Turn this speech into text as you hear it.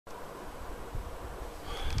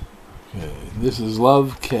Okay, this is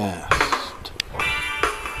LoveCast.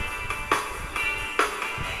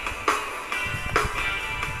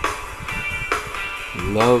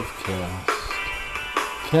 LoveCast.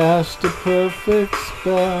 Cast a perfect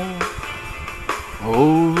spell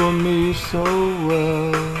over me so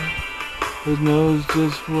well. It knows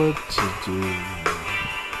just what to do.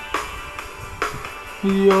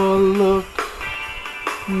 Your look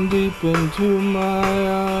deep into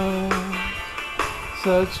my eyes,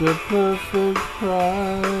 such a perfect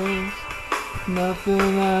prize,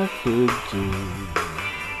 nothing I could do.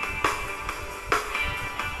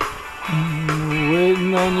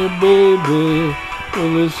 Waiting on you, baby,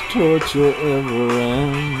 will this torture ever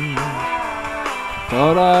end?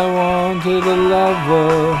 Thought I wanted a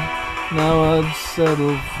lover, now I'd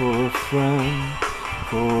settle for a friend.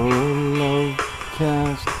 For a love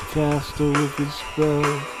cast a wicked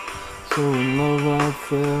spell, so in love I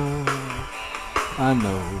fell. I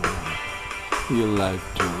know you like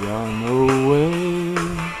to run away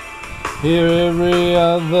here every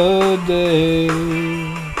other day,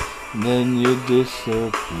 then you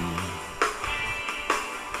disappear.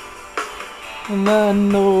 And I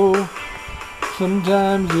know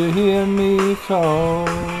sometimes you hear me call,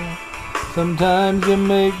 sometimes you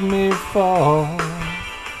make me fall,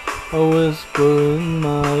 a whisper in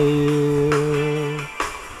my ear.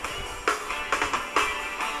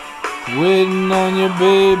 Waiting on you,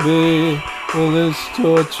 baby, will this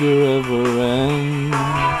torture ever end?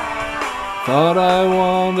 Thought I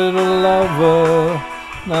wanted a lover,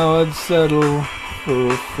 now I'd settle for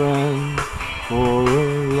a friend. For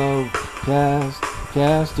a love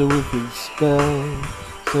cast a wicked spell,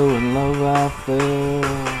 so in love I fell.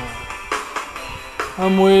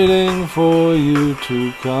 I'm waiting for you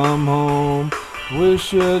to come home,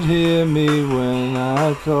 wish you'd hear me when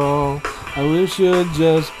I call. I wish you'd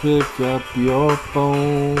just pick up your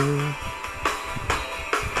phone.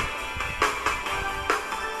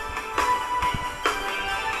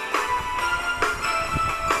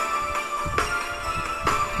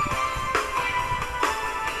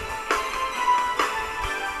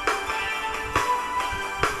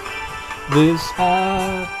 This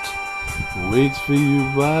heart waits for you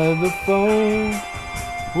by the phone,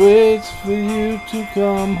 waits for you to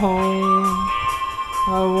come home.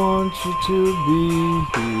 I want you to be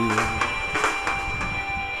here,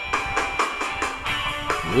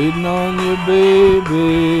 waiting on you,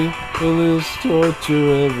 baby, will this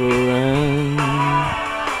torture ever end? I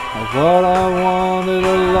thought I wanted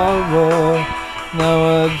a lover, now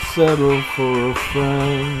I'd settle for a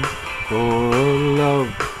friend. For a love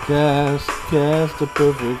cast a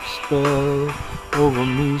perfect spell over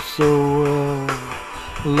me so well.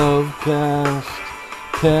 Love cast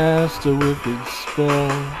a wicked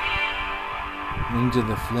spell, into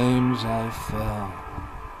the flames I fell.